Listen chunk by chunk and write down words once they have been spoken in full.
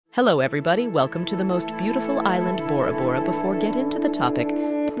Hello everybody, welcome to the most beautiful island, Bora Bora. Before get into the topic,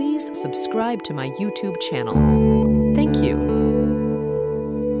 please subscribe to my YouTube channel. Thank you.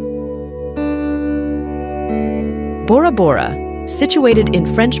 Bora Bora, situated in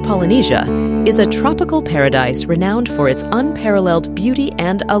French Polynesia, is a tropical paradise renowned for its unparalleled beauty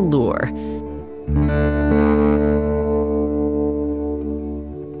and allure.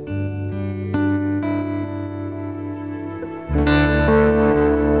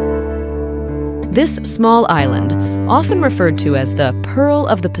 This small island, often referred to as the Pearl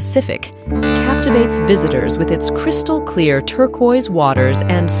of the Pacific, captivates visitors with its crystal clear turquoise waters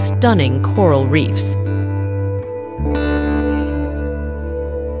and stunning coral reefs.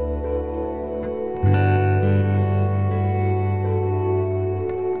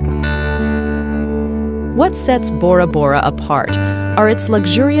 What sets Bora Bora apart are its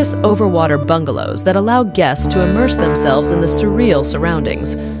luxurious overwater bungalows that allow guests to immerse themselves in the surreal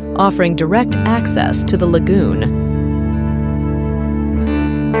surroundings, offering direct access to the lagoon.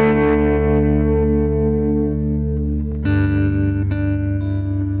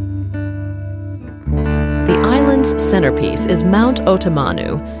 The island's centerpiece is Mount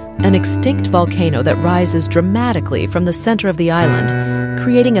Otomanu, an extinct volcano that rises dramatically from the center of the island,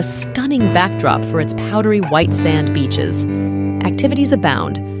 creating a stunning backdrop for its powdery white sand beaches. Activities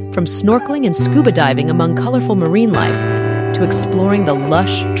abound, from snorkeling and scuba diving among colorful marine life to exploring the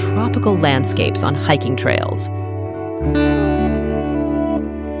lush, tropical landscapes on hiking trails.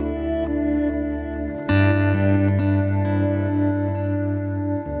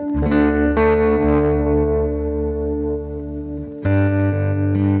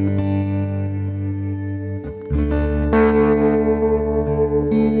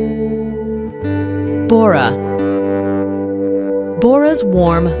 Bora. Bora's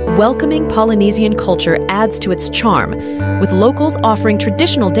warm, welcoming Polynesian culture adds to its charm, with locals offering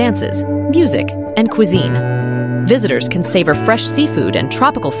traditional dances, music, and cuisine. Visitors can savor fresh seafood and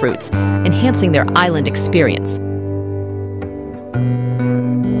tropical fruits, enhancing their island experience.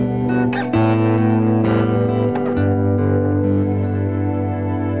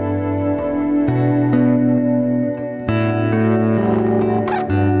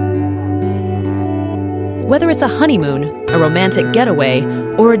 Whether it's a honeymoon, a romantic getaway,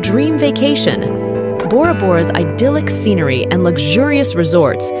 or a dream vacation, Bora Bora's idyllic scenery and luxurious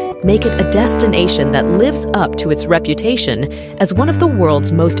resorts make it a destination that lives up to its reputation as one of the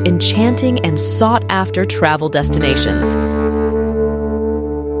world's most enchanting and sought-after travel destinations.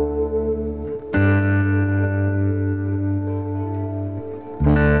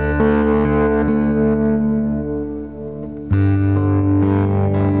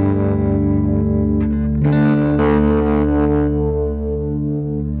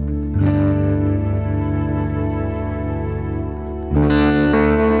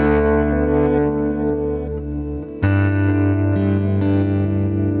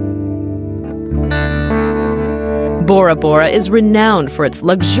 Bora Bora is renowned for its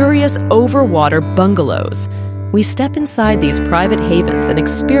luxurious overwater bungalows. We step inside these private havens and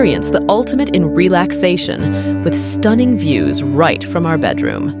experience the ultimate in relaxation with stunning views right from our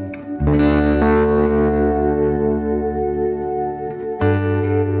bedroom.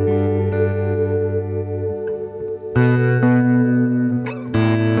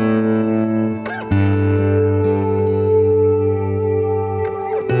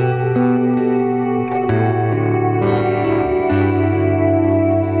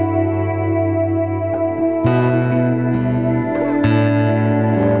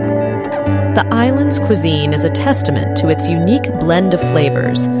 The island's cuisine is a testament to its unique blend of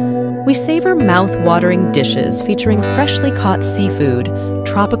flavors. We savor mouth-watering dishes featuring freshly caught seafood,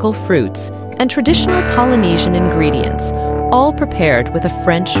 tropical fruits, and traditional Polynesian ingredients, all prepared with a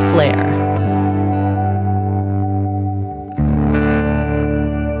French flair.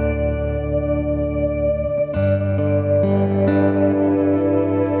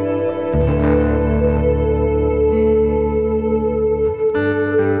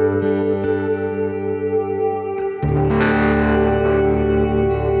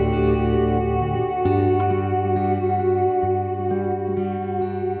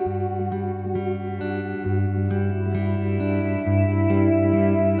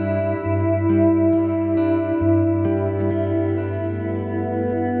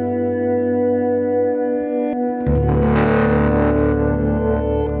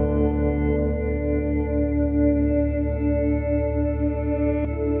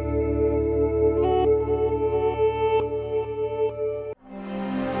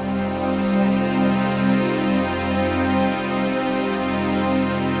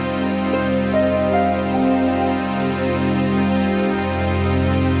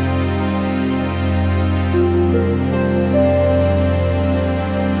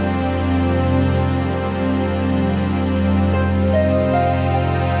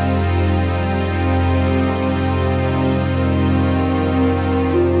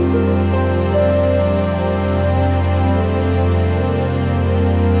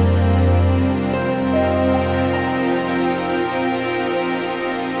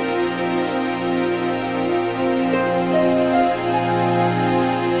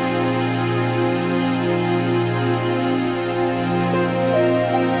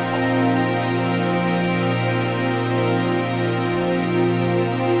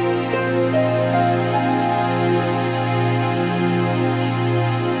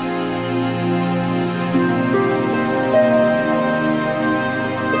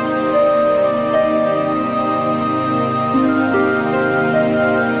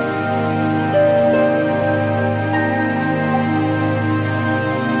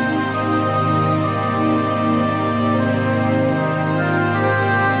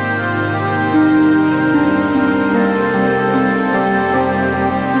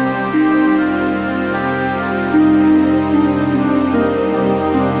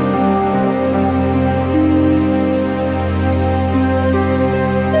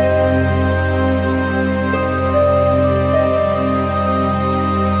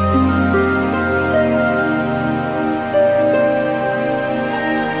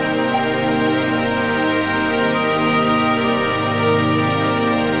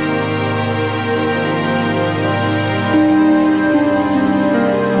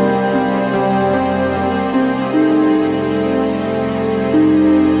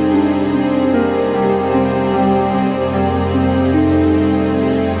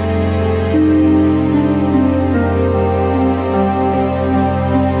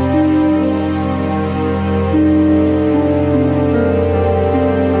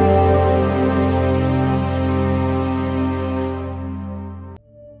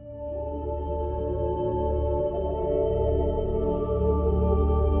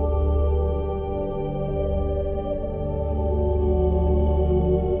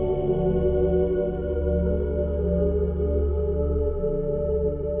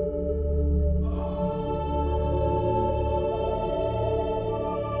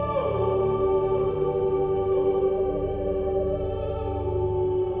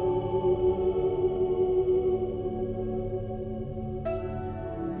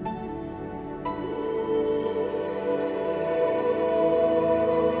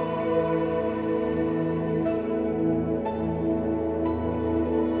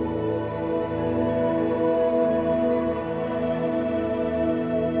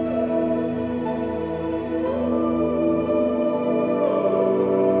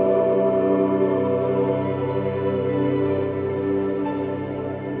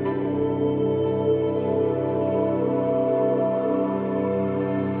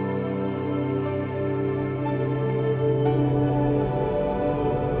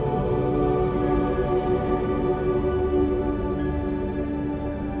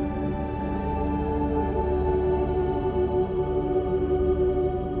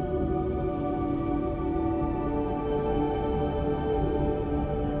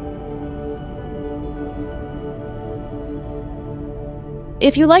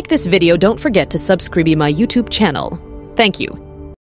 If you like this video, don't forget to subscribe my YouTube channel. Thank you.